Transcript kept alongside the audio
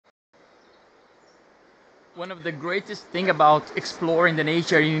One of the greatest thing about exploring the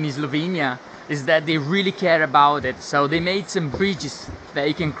nature in Slovenia is that they really care about it. So they made some bridges that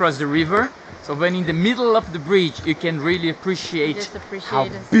you can cross the river. So when in the middle of the bridge, you can really appreciate, Just appreciate how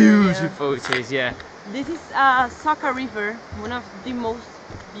and say, beautiful it is. Yeah. This is Soka River, one of the most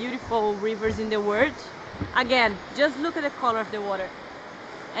beautiful rivers in the world. Again, just look at the color of the water.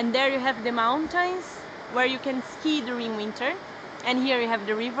 And there you have the mountains where you can ski during winter. And here you have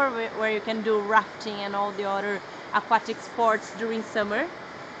the river where you can do rafting and all the other aquatic sports during summer.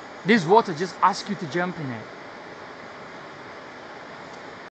 This water just asks you to jump in it.